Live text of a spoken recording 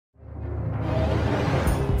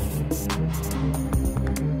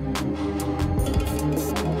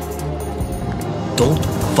don't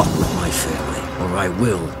fuck with my family, or I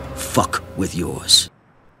will fuck with yours.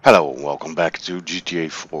 Hello and welcome back to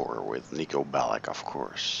GTA 4 with Nico Bellic, of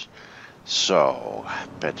course. So,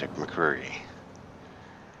 Patrick McCreary.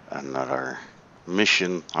 Another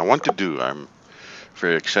mission I want to do. I'm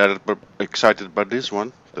very excited about this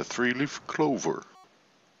one. The 3-leaf clover.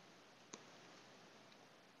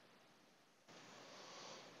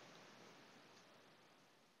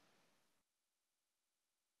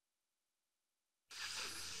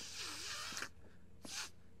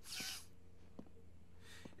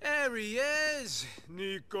 There he is,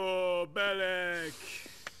 Nico Bellic.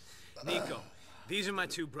 Nico, these are my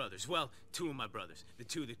two brothers. Well, two of my brothers, the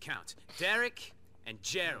two that count. Derek and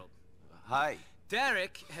Gerald. Hi.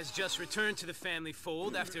 Derek has just returned to the family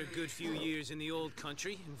fold after a good few years in the old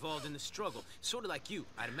country, involved in the struggle. Sort of like you,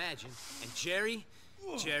 I'd imagine. And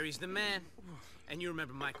Jerry's the man. And you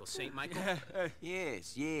remember Michael, St. Michael?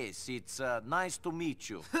 Yes, it's nice to meet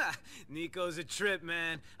you. Nico's a trip,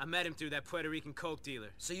 man. I met him through that Puerto Rican coke dealer.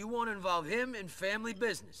 So you want to involve him in family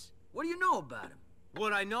business? What do you know about him?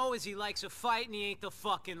 What I know is he likes a fight and he ain't the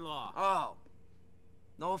fucking law. Oh.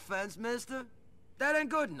 No offense, mister. That ain't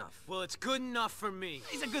good enough. Well, it's good enough for me.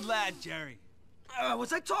 He's a good lad, Jerry.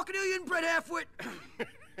 Was I talking to you, inbred halfwit?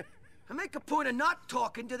 I make a point of not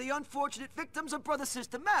talking to the unfortunate victims of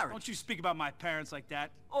brother-sister marriage. Don't you speak about my parents like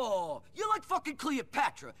that. Oh, you're like fucking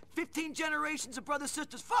Cleopatra. 15 generations of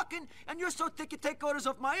brother-sisters fucking, and you're so thick you take orders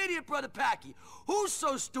off my idiot brother Packie. Who's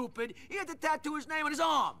so stupid he had to tattoo his name on his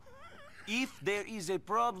arm? If there is a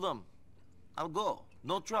problem, I'll go.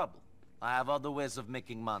 No trouble. I have other ways of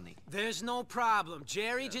making money. There's no problem.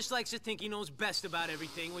 Jerry just likes to think he knows best about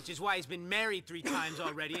everything, which is why he's been married 3 times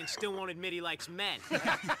already and still won't admit he likes men.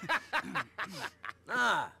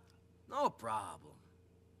 No problem.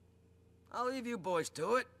 I'll leave you boys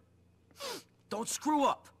to it. Don't screw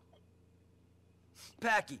up.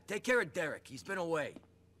 Packie, take care of Derek. He's been away.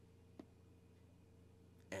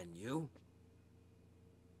 And you?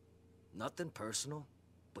 Nothing personal,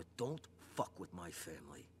 but don't fuck with my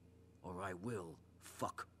family, or I will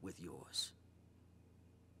fuck with yours.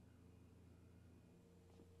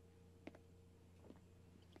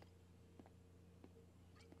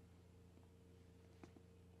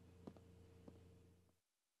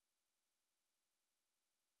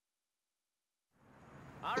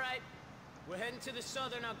 All right, we're heading to the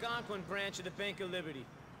southern Algonquin branch of the Bank of Liberty.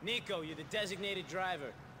 Nico, you're the designated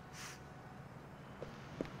driver.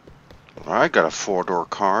 Alright, got a 4-door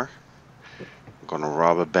car. I'm gonna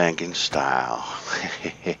rob a bank in style.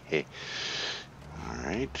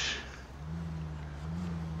 Alright.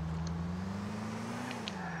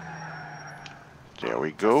 There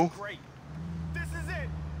we go. Great. This is it.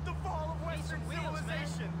 The fall of Western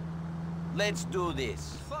civilization. Let's do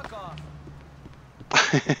this. Fuck off.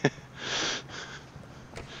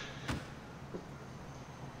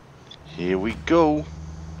 Here we go.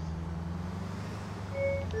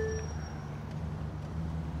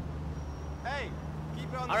 Hey, keep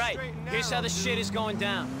it on the All right, straight and here's narrow, how the dude. shit is going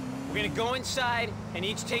down. We're gonna go inside and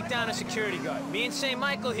each take down a security guard. Me and St.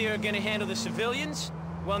 Michael here are gonna handle the civilians,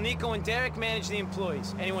 while Nico and Derek manage the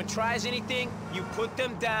employees. Anyone tries anything, you put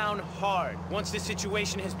them down hard. Once the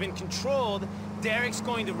situation has been controlled, Derek's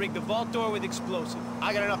going to rig the vault door with explosive.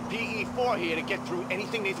 I got enough PE4 here to get through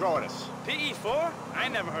anything they throw at us. PE4? I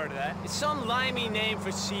never heard of that. It's some limey name for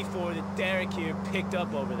C4 that Derek here picked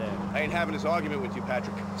up over there. I ain't having this argument with you,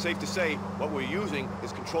 Patrick. Safe to say, what we're using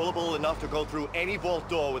is controllable enough to go through any vault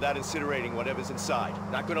door without incinerating whatever's inside.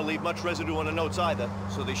 Not gonna leave much residue on the notes either,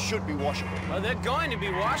 so they should be washable. Well, they're going to be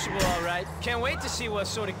washable, all right. Can't wait to see what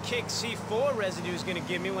sort of kick C4 residue is gonna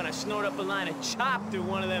give me when I snort up a line of chop through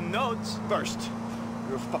one of them notes. First,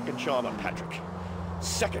 you're a fucking charmer, Patrick.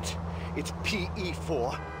 Second, it's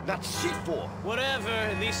PE4, not C4. Whatever,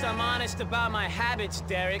 at least I'm honest about my habits,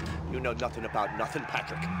 Derek. You know nothing about nothing,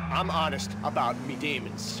 Patrick. I'm honest about me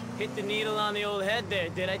demons. Hit the needle on the old head there,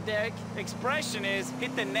 did I, Derek? Expression is,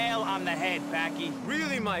 hit the nail on the head, Packie.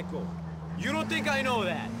 Really, Michael? You don't think I know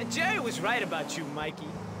that? And Jerry was right about you, Mikey.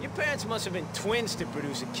 Your parents must have been twins to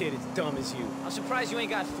produce a kid as dumb as you. I'm surprised you ain't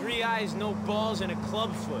got 3 eyes, no balls, and a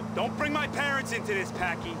club foot. Don't bring my parents into this,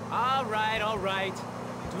 Packie. All right.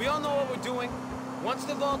 Do we all know what we're doing? Once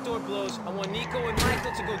the vault door blows, I want Nico and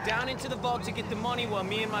Michael to go down into the vault to get the money while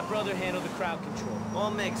me and my brother handle the crowd control. All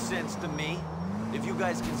makes sense to me. If you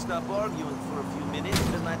guys can stop arguing for a few minutes,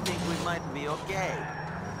 then I think we might be okay.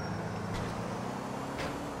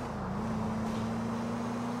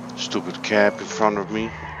 Stupid cab in front of me.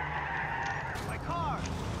 My car.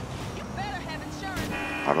 You better have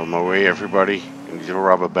insurance. Out of my way, everybody. I need to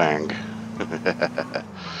rob a bank.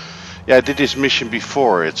 Yeah, I did this mission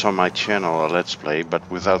before. It's on my channel, a Let's Play, but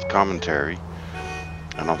without commentary.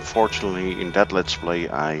 And unfortunately, in that Let's Play,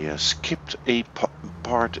 I skipped a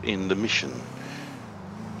part in the mission.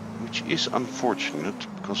 Which is unfortunate,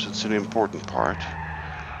 because it's an important part.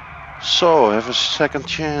 So, I have a second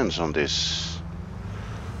chance on this.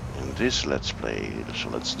 In this Let's Play. So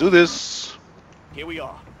let's do this. Here we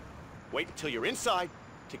are. Wait until you're inside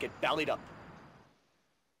to get ballied up.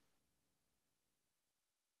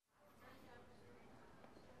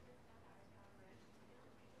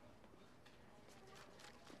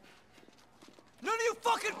 None of you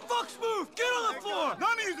fucking fucks move! Get on the floor!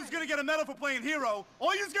 None of you is gonna get a medal for playing hero.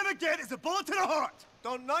 All you're gonna get is a bullet to the heart.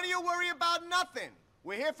 Don't none of you worry about nothing.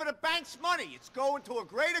 We're here for the bank's money. It's going to a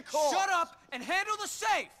greater cause. Shut up and handle the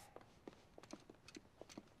safe!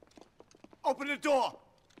 Open the door!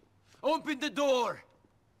 Open the door!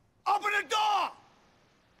 Open the door!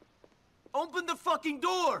 Open the fucking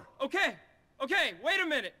door! Okay, wait a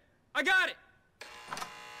minute. I got it.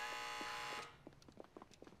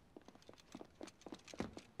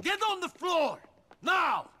 Get on the floor!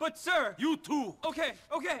 Now! But sir... You too! Okay.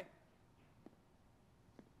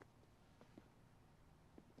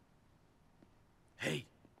 Hey,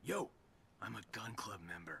 yo, I'm a gun club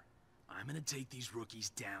member. I'm gonna take these rookies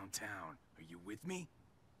downtown. Are you with me?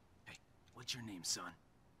 Hey, what's your name, son?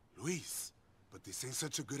 Luis, but this ain't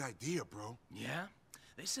such a good idea, bro. Yeah?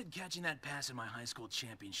 They said catching that pass in my high school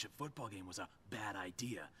championship football game was a bad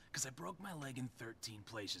idea, because I broke my leg in 13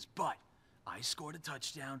 places, but I scored a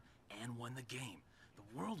touchdown and won the game.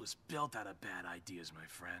 The world was built out of bad ideas, my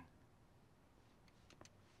friend.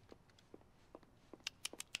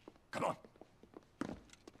 Come on.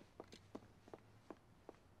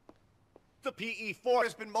 The PE-4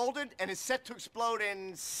 has been molded and is set to explode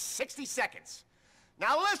in 60 seconds.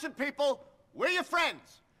 Now listen, people. We're your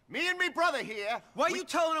friends. Me and me brother here. Why are you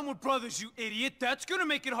telling them we're brothers, you idiot? That's gonna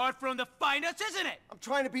make it hard for them to find us, isn't it? I'm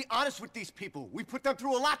trying to be honest with these people. We put them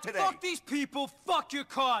through a lot today. Fuck these people, fuck your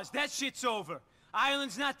cause. That shit's over.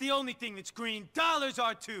 Ireland's not the only thing that's green. Dollars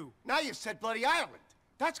are too. Now you've said bloody Ireland.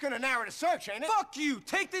 That's gonna narrow the search, ain't it? Fuck you!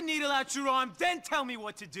 Take the needle out your arm, then tell me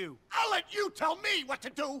what to do. I'll let you tell me what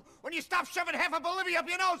to do when you stop shoving half of Bolivia up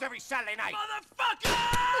your nose every Saturday night.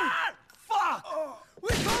 Motherfucker! Fuck! We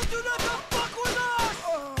told you not to fuck with us!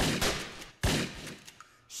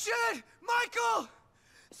 Shit! Michael!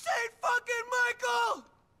 Saint fucking Michael!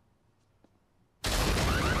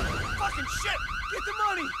 Fucking shit! Get the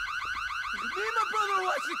money! Me and my brother will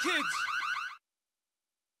watch the kids!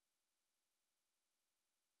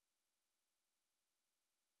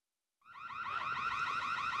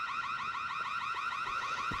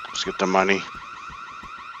 Let's get the money.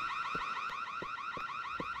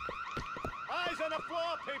 Eyes on the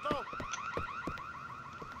floor, people!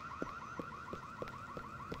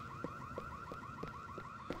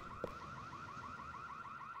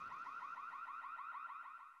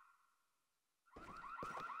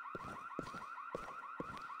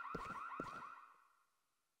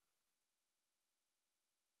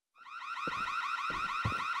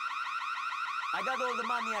 I got all the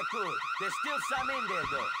money I could. There's still some in there,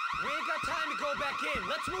 though. We ain't got time to go back in.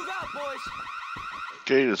 Let's move out, boys.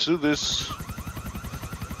 Okay, let's do this.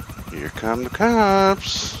 Here come the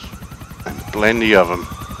cops. And plenty of them.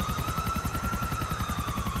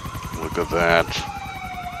 Look at that.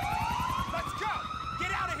 Let's go.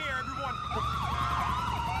 Get out of here, everyone.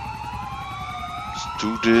 Let's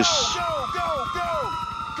do this. Go!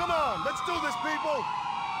 Come on, let's do this, people!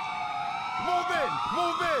 Move in!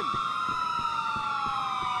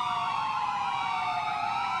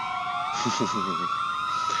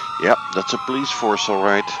 Yep, that's a police force, all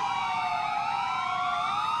right. Let's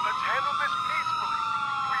handle this peacefully.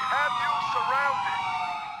 We have you surrounded.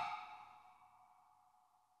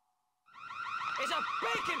 There's a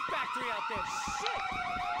bacon factory out there. Shit!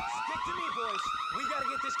 Stick to me, boys. We gotta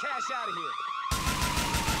get this cash out of here.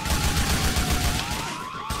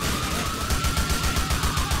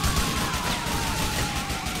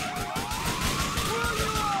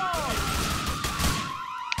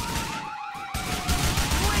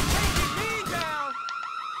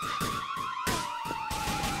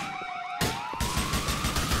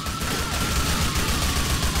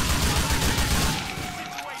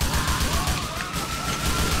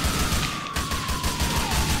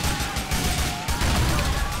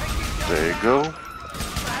 There you go. I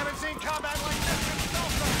haven't seen combat like this in so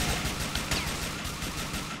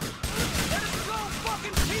Let us go,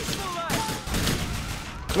 fucking peaceful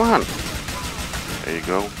life. Come on. There you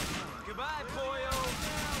go. Goodbye, boyo.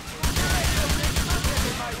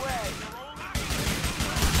 In my way.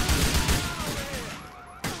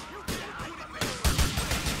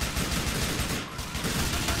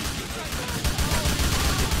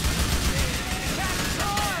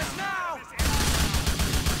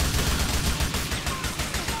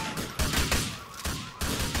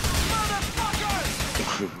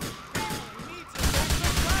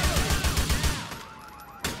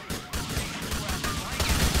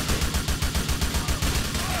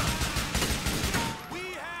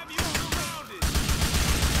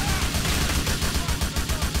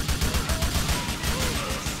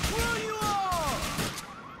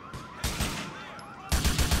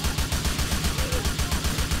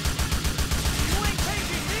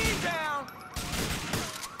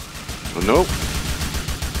 Nope.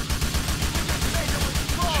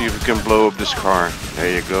 See if we can blow up this car.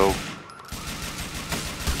 There you go.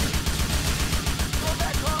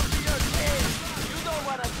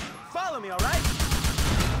 Follow me, all right?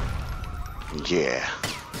 Yeah.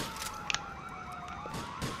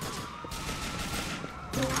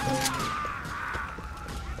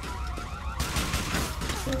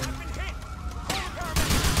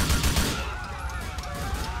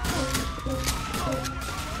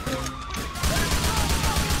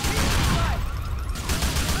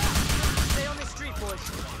 Stay on the street, boys.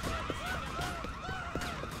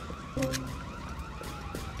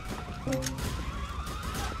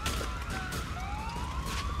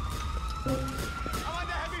 I'm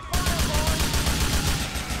under heavy fire, boys!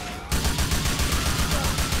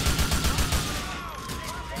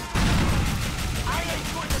 I ain't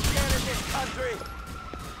going to jail in this country.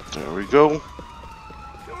 There we go. Do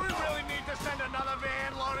we really need to send another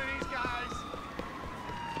van load of these guys?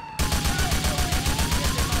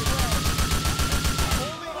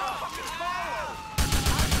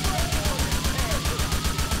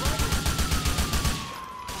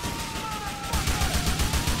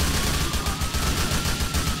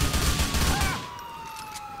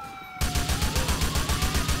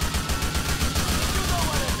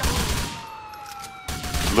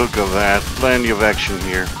 Look at that. Plenty of action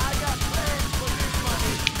here. I got plans for this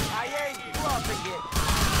money. I ain't dropping it.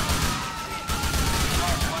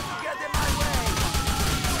 Get in my way.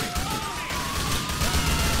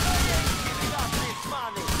 I ain't giving up this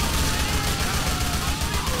money.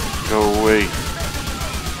 Go away.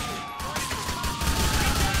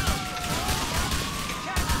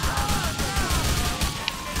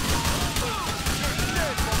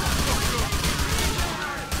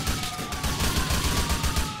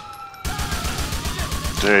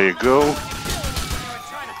 There you go.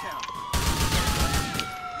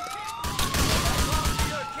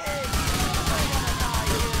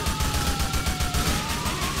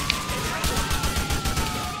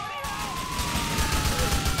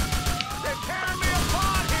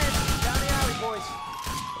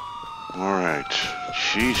 All right.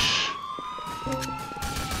 Jeez.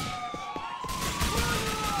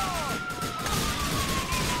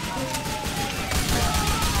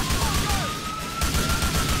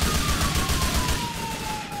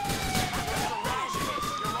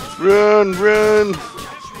 Run, run!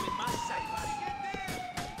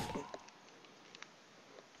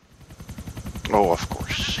 Oh, of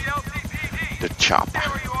course. The chopper.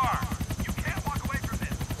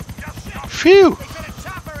 Phew!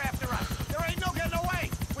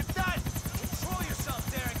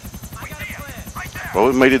 Well,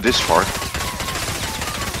 we made it this far.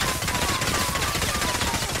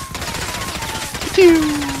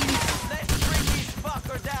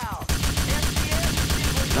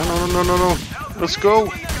 No. Let's go.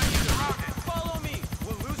 Follow me.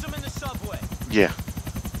 We'll lose them in the subway. Yeah.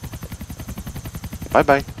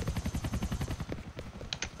 Bye-bye.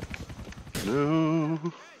 No.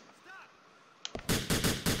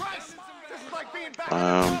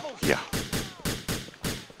 Yeah.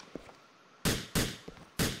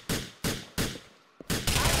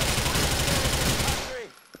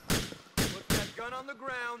 Put that gun on the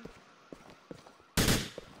ground.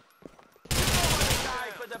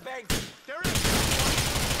 For the bank. There is.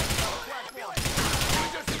 You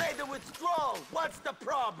just made the withdrawal. What's the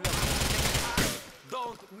problem?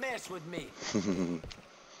 Don't mess with me.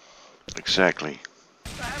 Exactly. I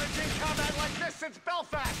haven't seen combat like this since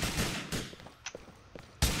Belfast.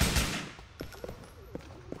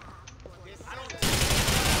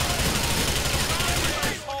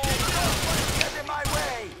 Get in my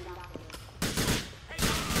way.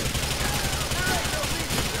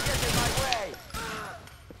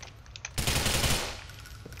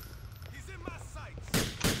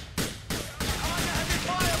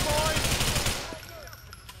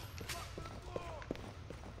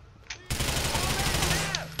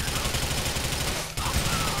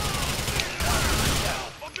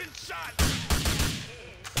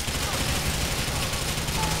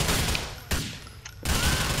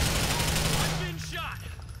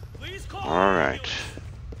 All right.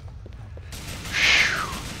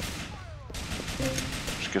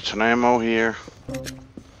 Let's get some ammo here.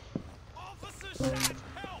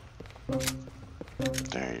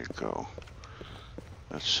 There you go.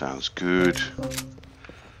 That sounds good.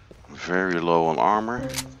 Very low on armor.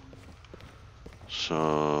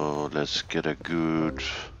 So let's get a good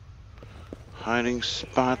hiding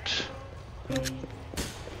spot.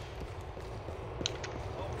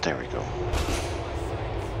 There we go.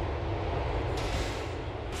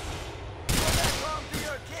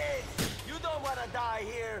 You don't want to die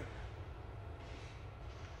here.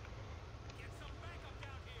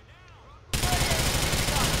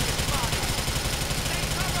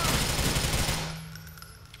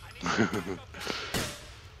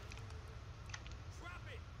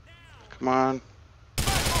 Come on.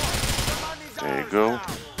 There you go.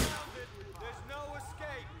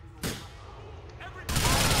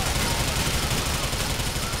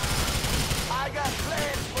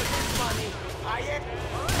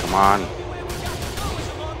 Come on.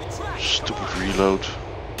 Stupid reload.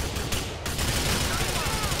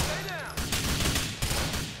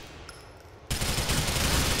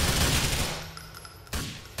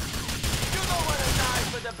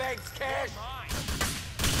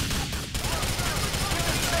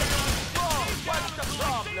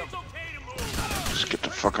 Let's get the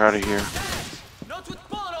fuck out of here. Notes with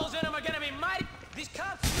bullet holes in them are gonna be mighty. These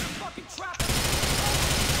cops are fucking trapping.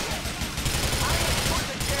 I ain't put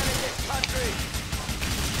the jail in this country.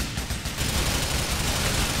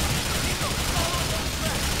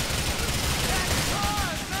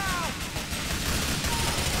 Cars now.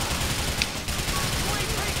 You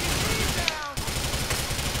ain't taking me down.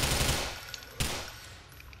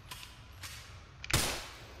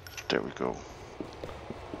 There we go.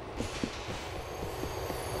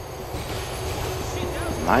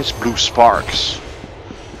 Nice blue sparks.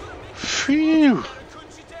 Phew.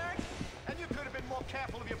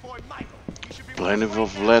 Plenty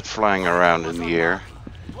of lead flying around in the air.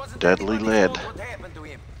 Deadly lead.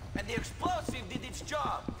 And the explosive did its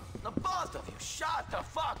job. The both of you shut the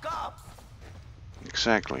fuck up.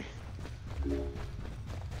 Exactly.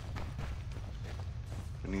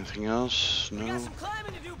 Anything else? We got No. some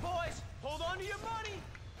climbing to do, boys. Hold on to your money.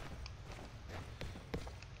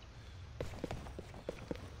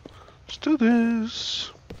 Let's do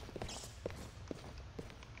this.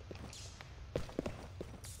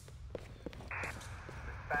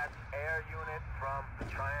 Dispatch air unit from the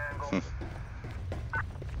triangle.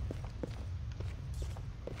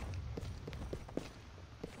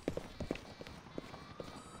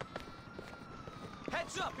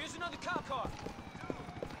 Heads up, here's another cop car.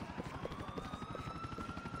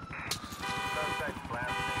 Suspect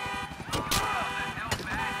blasting.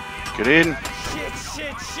 Get in.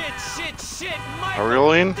 Shit, Mike. Are we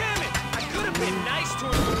all in? Damn it! I could have been nice to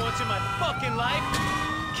him for once in my fucking life.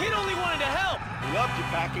 Kid only wanted to help. He loved you,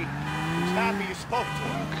 Packie. He was happy you spoke to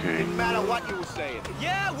him. Okay. Didn't matter what you were saying.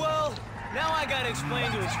 Yeah, well, now I gotta explain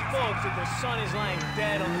to his folks that their son is lying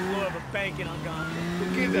dead on the floor of a bank in Algonquin.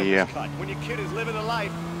 Who gives them Yeah. this cut? When your kid is living a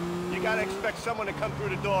life, you gotta expect someone to come through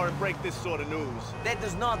the door and break this sort of news. That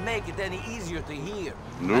does not make it any easier to hear.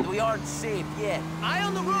 Nope. And we aren't safe yet. Eye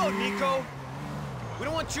on the road, Nico. We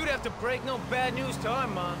don't want you to have to break no bad news to our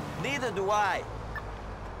mom. Neither do I.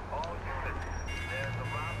 All units, there's a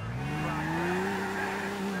robbery in progress.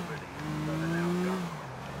 Liberty, Southern Algonquin.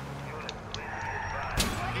 Units, please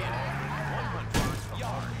be advised. 100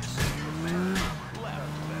 yards. Left.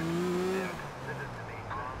 They're considered to be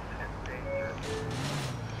armed and dangerous.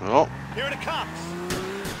 Oh, Here are the cops.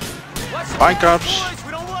 What's bye, cops. boys? We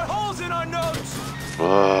don't want holes in our notes.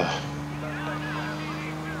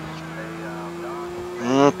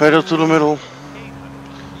 Pedal to the middle.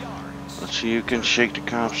 Let's see, you can shake the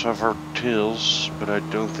cops off our tails, but I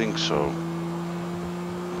don't think so.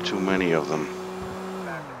 Too many of them.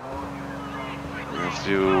 We have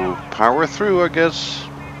to power through, I guess.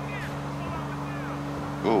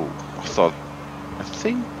 Oh, I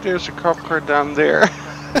think there's a cop car down there.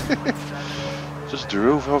 Just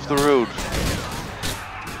drove off the road.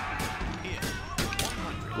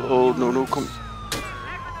 Oh, no, come.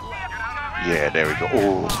 Yeah, there we go.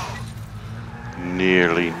 Oh,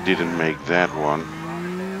 nearly didn't make that one.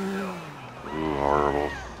 Ooh, horrible.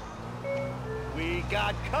 We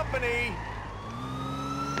got company.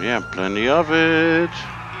 Yeah, plenty of it.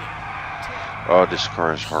 Oh, this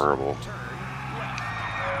car is horrible.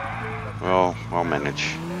 Well, I'll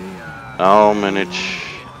manage. I'll manage.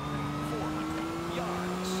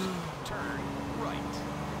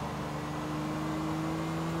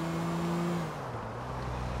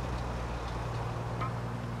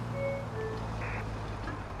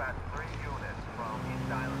 Dispatch 3 units from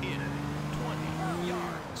East Island City. 20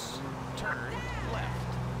 yards. Turn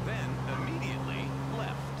left. Then immediately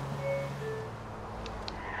left.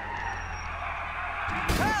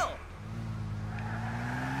 Hell!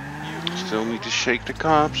 Still need to shake the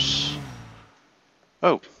cops.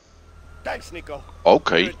 Oh, Thanks, Nico.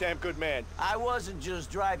 okay. You're a damn good man. I wasn't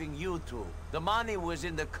just driving you two. The money was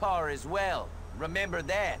in the car as well. Remember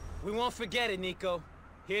that. We won't forget it, Nico.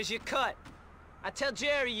 Here's your cut. I tell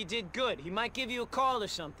Jerry you did good. He might give you a call or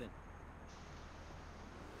something.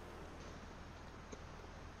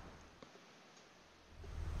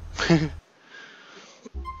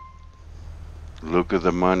 Look at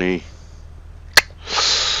the money.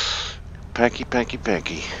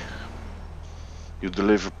 Packie. You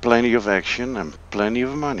deliver plenty of action and plenty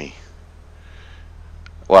of money.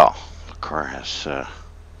 Well, the car has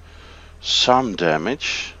some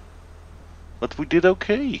damage, but we did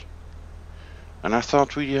okay. And I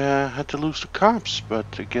thought we had to lose the cops, but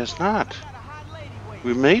I guess not.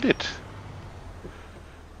 We made it.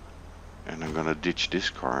 And I'm gonna ditch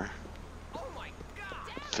this car.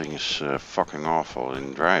 The thing is fucking awful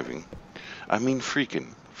in driving. I mean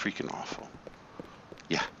freaking awful.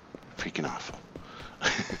 Yeah, freaking awful.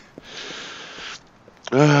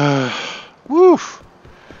 Woo!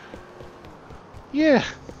 Yeah,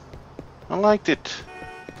 I liked it.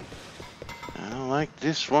 I like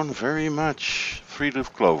this one very much.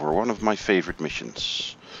 Leaf Clover, one of my favorite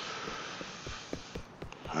missions.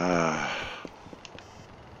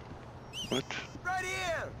 What? Right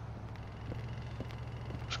here!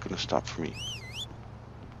 It's gonna stop for me.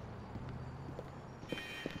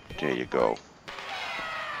 There you go.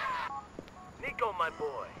 Nico, my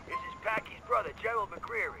boy, this is Packie's brother, Gerald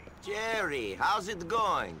McCreary. Jerry, how's it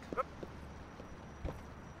going?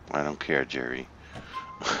 I don't care, Jerry.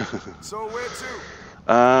 So where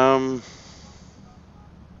to?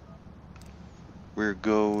 We're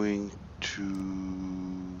going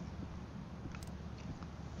to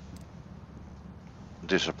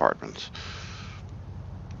this apartment.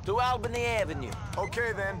 To Albany Avenue.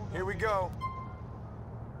 Okay then, here we go.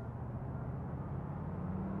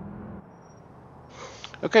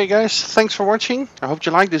 Okay guys, thanks for watching. I hope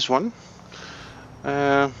you liked this one.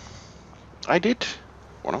 I did.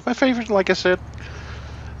 One of my favorites, like I said.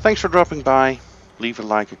 Thanks for dropping by. Leave a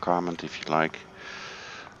like, a comment if you like.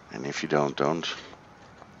 And if you don't.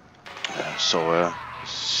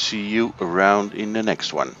 See you around in the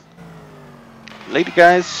next one. Later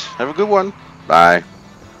guys, have a good one. Bye.